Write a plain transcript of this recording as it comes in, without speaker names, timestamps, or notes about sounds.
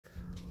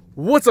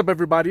What's up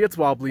everybody, it's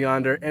Wobbly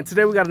Yonder, and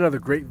today we got another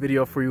great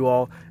video for you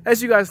all.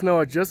 As you guys know,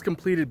 I just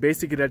completed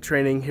basic cadet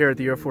training here at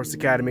the Air Force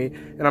Academy,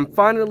 and I'm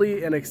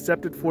finally an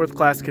accepted 4th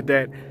class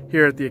cadet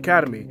here at the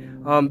Academy.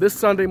 This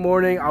Sunday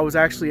morning, I was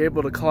actually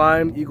able to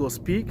climb Eagles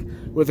Peak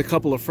with a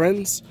couple of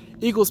friends.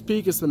 Eagles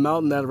Peak is the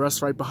mountain that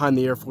rests right behind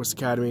the Air Force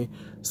Academy,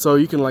 so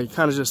you can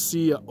kind of just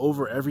see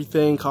over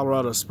everything,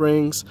 Colorado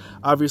Springs.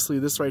 Obviously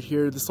this right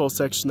here, this whole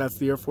section, that's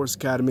the Air Force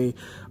Academy.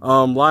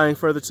 Lying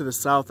further to the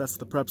south, that's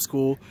the prep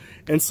school.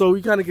 And so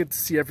we kind of get to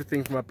see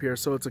everything from up here.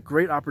 So it's a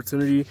great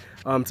opportunity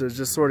to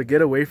just sort of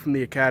get away from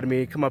the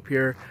academy, come up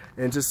here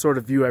and just sort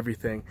of view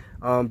everything.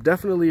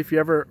 Definitely, if you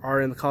ever are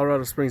in the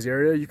Colorado Springs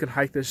area, you can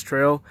hike this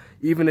trail.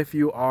 Even if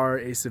you are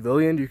a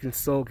civilian, you can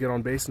still get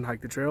on base and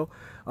hike the trail.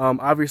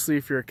 Obviously,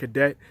 if you're a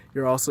cadet,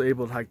 you're also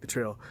able to hike the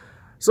trail.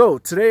 So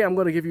today I'm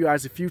going to give you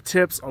guys a few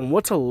tips on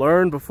what to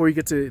learn before you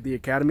get to the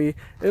academy.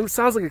 And it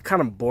sounds like a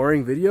kind of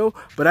boring video,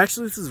 but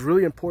actually this is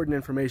really important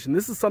information.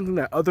 This is something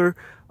that other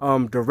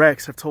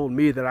directs have told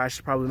me that I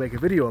should probably make a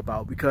video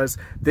about, because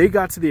they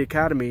got to the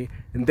academy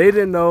and they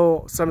didn't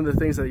know some of the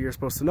things that you're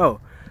supposed to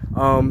know.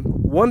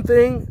 One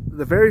thing,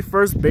 the very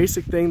first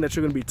basic thing that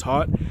you're going to be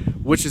taught,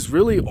 which is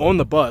really on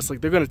the bus,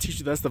 like they're going to teach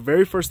you, that's the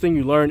very first thing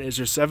you learn, is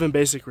your 7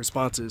 basic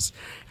responses.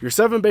 Your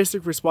 7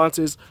 basic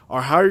responses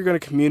are how you're going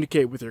to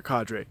communicate with your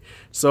cadre.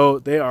 So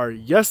they are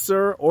yes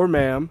sir or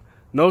ma'am,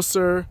 no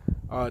sir,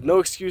 no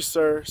excuse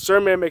sir, sir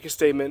may make a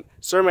statement,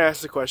 sir may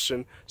ask a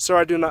question, sir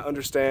I do not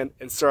understand,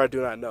 and sir I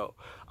do not know.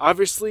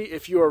 Obviously,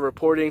 if you are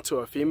reporting to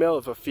a female,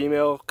 if a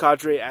female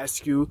cadre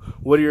asks you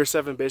what are your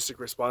 7 basic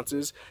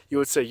responses, you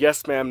would say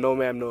yes ma'am,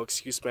 no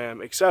excuse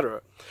ma'am,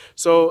 etc.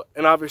 So,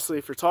 and obviously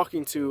if you're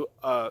talking to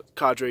a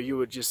cadre, you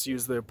would just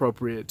use the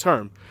appropriate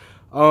term.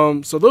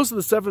 So those are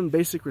the 7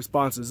 basic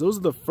responses. Those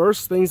are the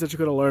first things that you're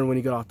going to learn when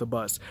you get off the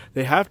bus.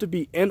 They have to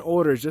be in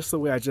order, just the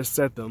way I just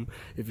said them.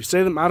 If you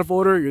say them out of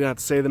order, you're going to have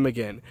to say them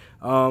again.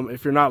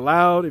 If you're not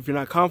loud, if you're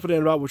not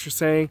confident about what you're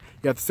saying,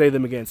 you have to say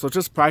them again. So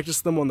just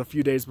practice them on the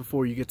few days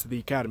before you get to the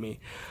academy.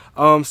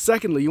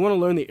 Secondly, you want to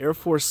learn the Air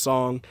Force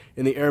song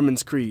and the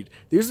Airman's Creed.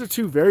 These are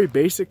 2 very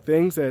basic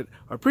things that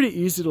are pretty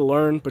easy to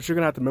learn, but you're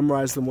going to have to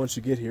memorize them once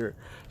you get here.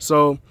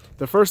 So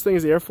the first thing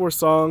is the Air Force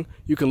song.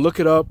 You can look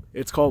it up.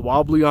 It's called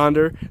Wobbly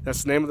Yonder.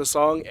 That's the name of the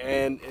song,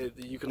 and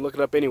you can look it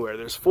up anywhere.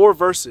 There's 4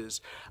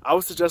 verses. I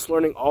would suggest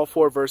learning all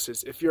 4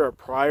 verses. If you're a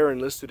prior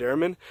enlisted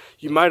airman,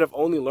 you might have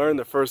only learned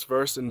the first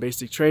verse in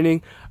basic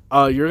training.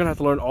 You're going to have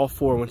to learn all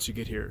 4 once you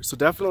get here. So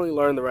definitely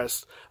learn the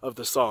rest of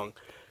the song.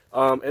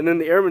 And then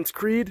the Airman's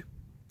Creed,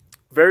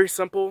 very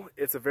simple.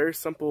 It's a very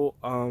simple,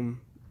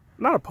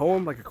 not a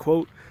poem, like a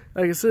quote.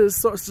 Like it's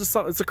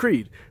a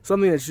creed,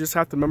 something that you just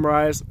have to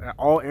memorize.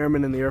 All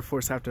airmen in the Air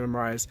Force have to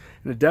memorize,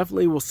 and it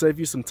definitely will save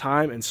you some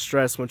time and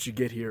stress once you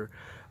get here.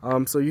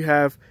 So you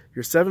have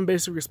your 7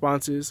 basic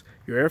responses,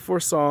 your Air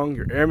Force song,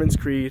 your Airman's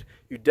Creed.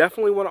 You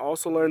definitely want to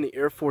also learn the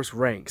Air Force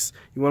ranks.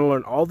 You want to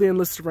learn all the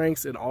enlisted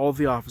ranks and all of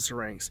the officer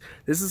ranks.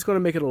 This is going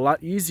to make it a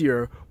lot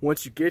easier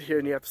once you get here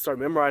and you have to start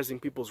memorizing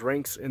people's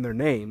ranks and their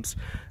names.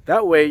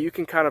 That way you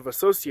can kind of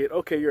associate,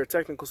 okay, you're a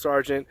technical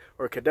sergeant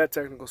or a cadet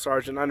technical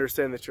sergeant,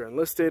 understand that you're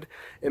enlisted.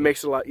 It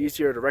makes it a lot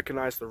easier to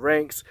recognize the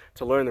ranks,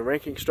 to learn the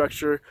ranking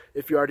structure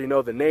if you already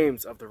know the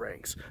names of the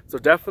ranks. So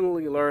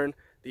definitely learn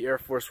the Air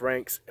Force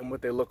ranks and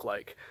what they look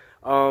like.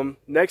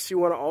 Next, you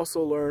want to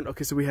also learn,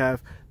 okay, so we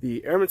have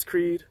the Airman's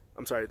Creed,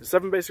 the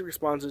 7 basic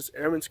responses,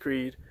 Airman's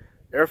Creed,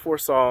 Air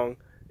Force song,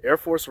 Air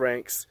Force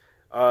ranks.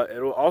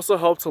 It will also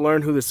help to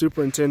learn who the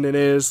superintendent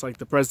is, like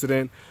the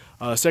president,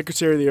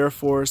 secretary of the Air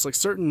Force, like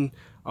certain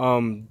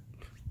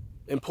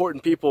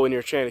important people in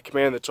your chain of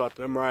command that you'll have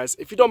to memorize.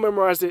 If you don't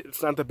memorize it,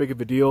 it's not that big of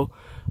a deal.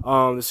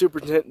 The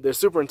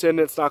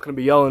superintendent's not going to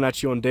be yelling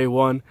at you on day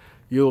 1.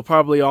 You'll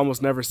probably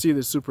almost never see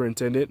the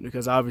superintendent,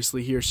 because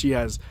obviously he or she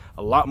has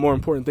a lot more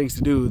important things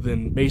to do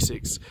than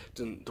basics,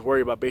 to worry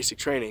about basic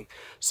training.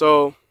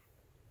 So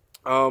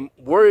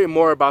worry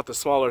more about the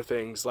smaller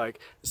things,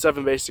 like the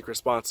 7 basic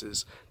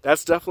responses.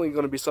 That's definitely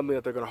going to be something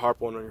that they're going to harp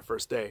on your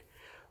first day.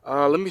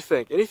 Let me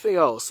think. Anything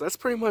else? That's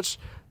pretty much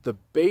the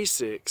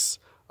basics.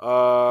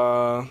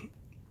 The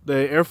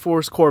Air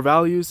Force core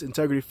values: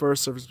 integrity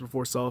first, service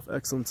before self,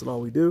 excellence in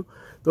all we do.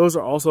 Those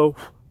are also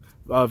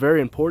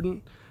very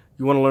important.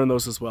 You want to learn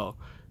those as well.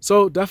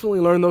 So definitely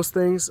learn those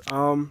things.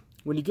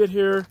 When you get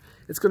here,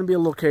 it's going to be a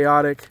little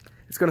chaotic.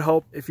 It's going to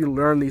help if you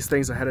learn these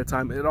things ahead of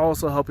time. It'll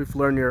also help if you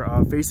learn your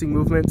facing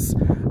movements.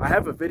 I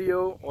have a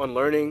video on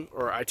learning,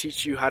 or I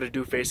teach you how to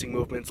do facing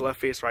movements: left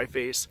face, right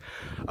face,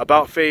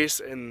 about face,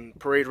 and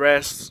parade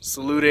rest,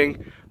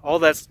 saluting, all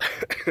that's,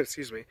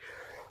 excuse me.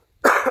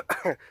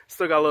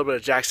 Still got a little bit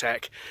of Jack's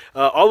hack.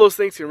 All those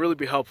things can really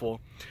be helpful.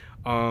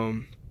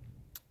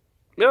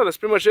 Yeah, that's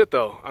pretty much it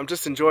though. I'm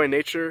just enjoying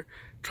nature,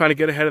 trying to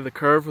get ahead of the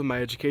curve with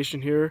my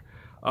education here.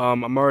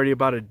 I'm already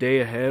about a day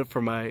ahead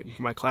for my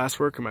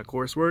classwork and my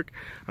coursework.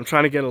 I'm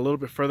trying to get a little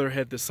bit further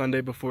ahead this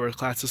Sunday before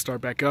classes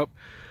start back up.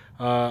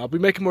 I'll be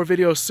making more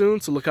videos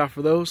soon, so look out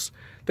for those.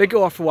 Thank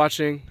you all for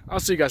watching. I'll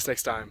see you guys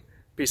next time.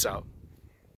 Peace out.